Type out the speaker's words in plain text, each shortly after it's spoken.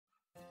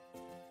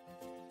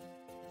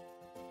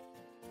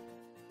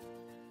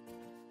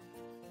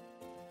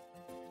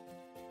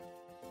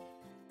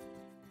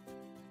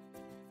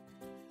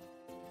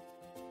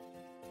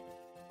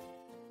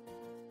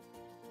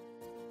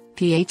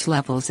pH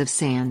levels of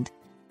sand.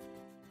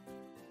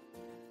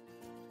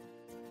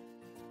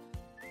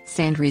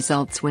 Sand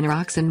results when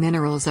rocks and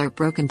minerals are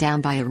broken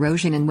down by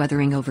erosion and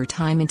weathering over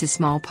time into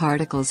small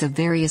particles of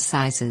various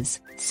sizes,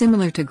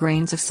 similar to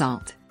grains of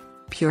salt.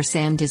 Pure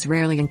sand is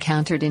rarely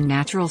encountered in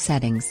natural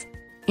settings.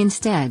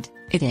 Instead,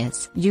 it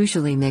is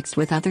usually mixed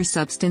with other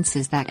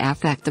substances that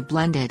affect the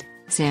blended,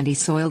 sandy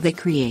soil they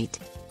create.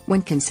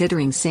 When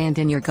considering sand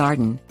in your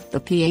garden, the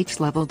pH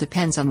level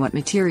depends on what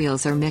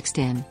materials are mixed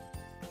in.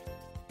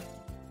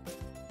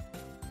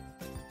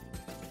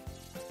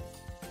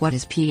 What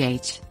is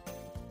pH?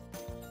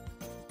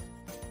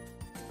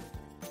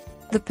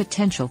 The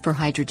potential for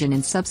hydrogen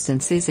in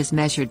substances is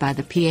measured by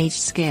the pH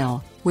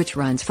scale, which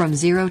runs from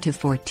 0 to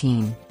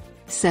 14.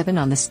 7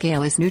 on the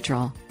scale is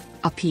neutral.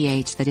 A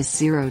pH that is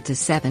 0 to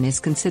 7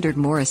 is considered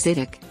more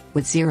acidic,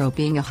 with 0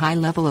 being a high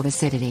level of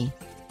acidity.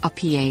 A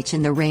pH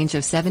in the range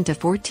of 7 to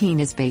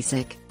 14 is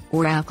basic,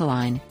 or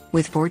alkaline,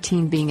 with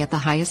 14 being at the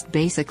highest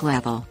basic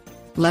level.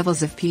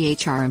 Levels of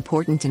pH are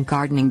important in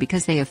gardening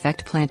because they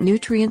affect plant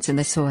nutrients in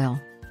the soil.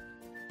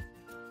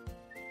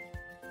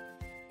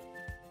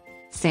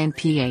 Sand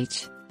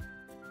pH.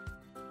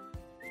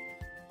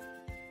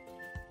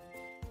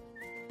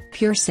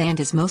 Pure sand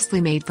is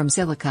mostly made from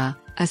silica,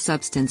 a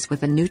substance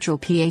with a neutral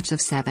pH of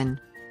 7.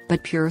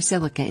 But pure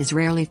silica is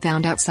rarely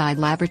found outside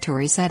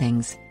laboratory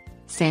settings.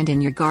 Sand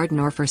in your garden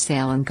or for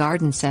sale in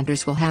garden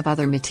centers will have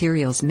other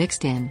materials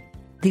mixed in.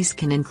 These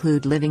can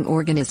include living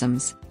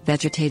organisms,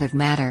 vegetative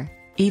matter,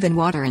 even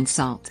water and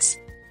salts.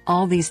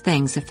 All these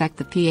things affect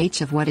the pH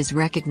of what is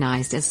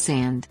recognized as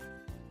sand.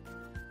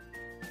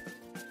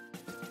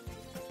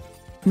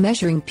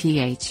 Measuring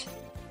pH.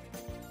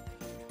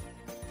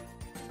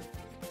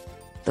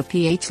 The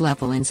pH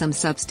level in some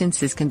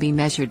substances can be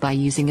measured by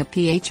using a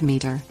pH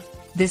meter.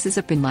 This is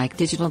a pin-like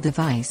digital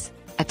device,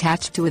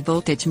 attached to a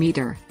voltage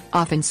meter,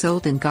 often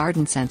sold in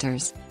garden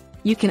centers.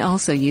 You can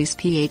also use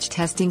pH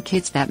testing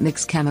kits that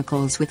mix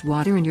chemicals with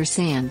water in your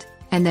sand,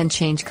 and then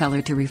change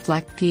color to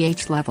reflect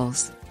pH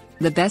levels.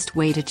 The best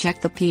way to check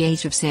the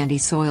pH of sandy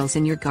soils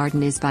in your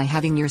garden is by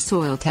having your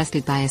soil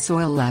tested by a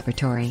soil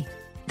laboratory.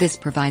 This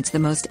provides the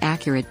most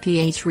accurate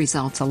pH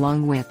results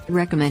along with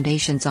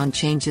recommendations on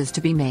changes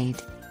to be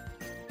made.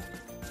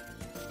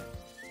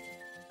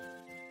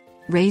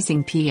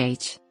 Raising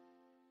pH.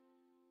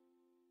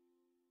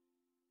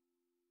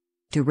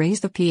 To raise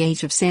the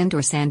pH of sand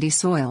or sandy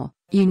soil,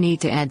 you need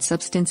to add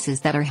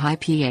substances that are high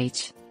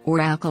pH,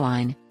 or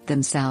alkaline,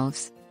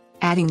 themselves.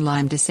 Adding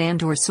lime to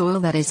sand or soil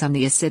that is on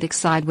the acidic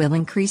side will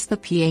increase the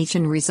pH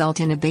and result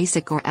in a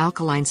basic or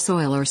alkaline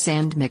soil or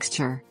sand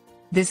mixture.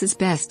 This is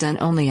best done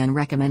only on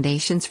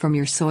recommendations from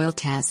your soil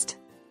test.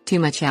 Too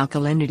much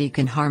alkalinity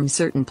can harm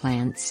certain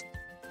plants.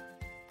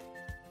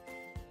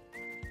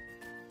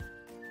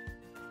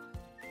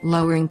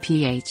 Lowering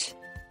pH.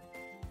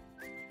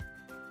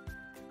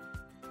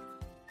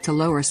 To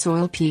lower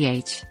soil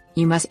pH,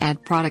 you must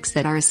add products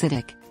that are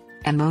acidic.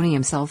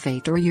 Ammonium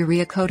sulfate or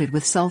urea coated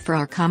with sulfur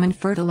are common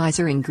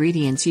fertilizer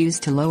ingredients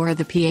used to lower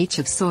the pH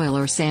of soil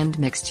or sand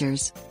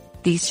mixtures.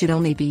 These should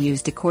only be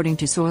used according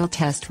to soil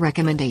test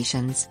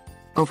recommendations.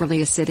 Overly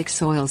acidic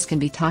soils can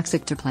be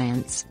toxic to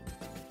plants.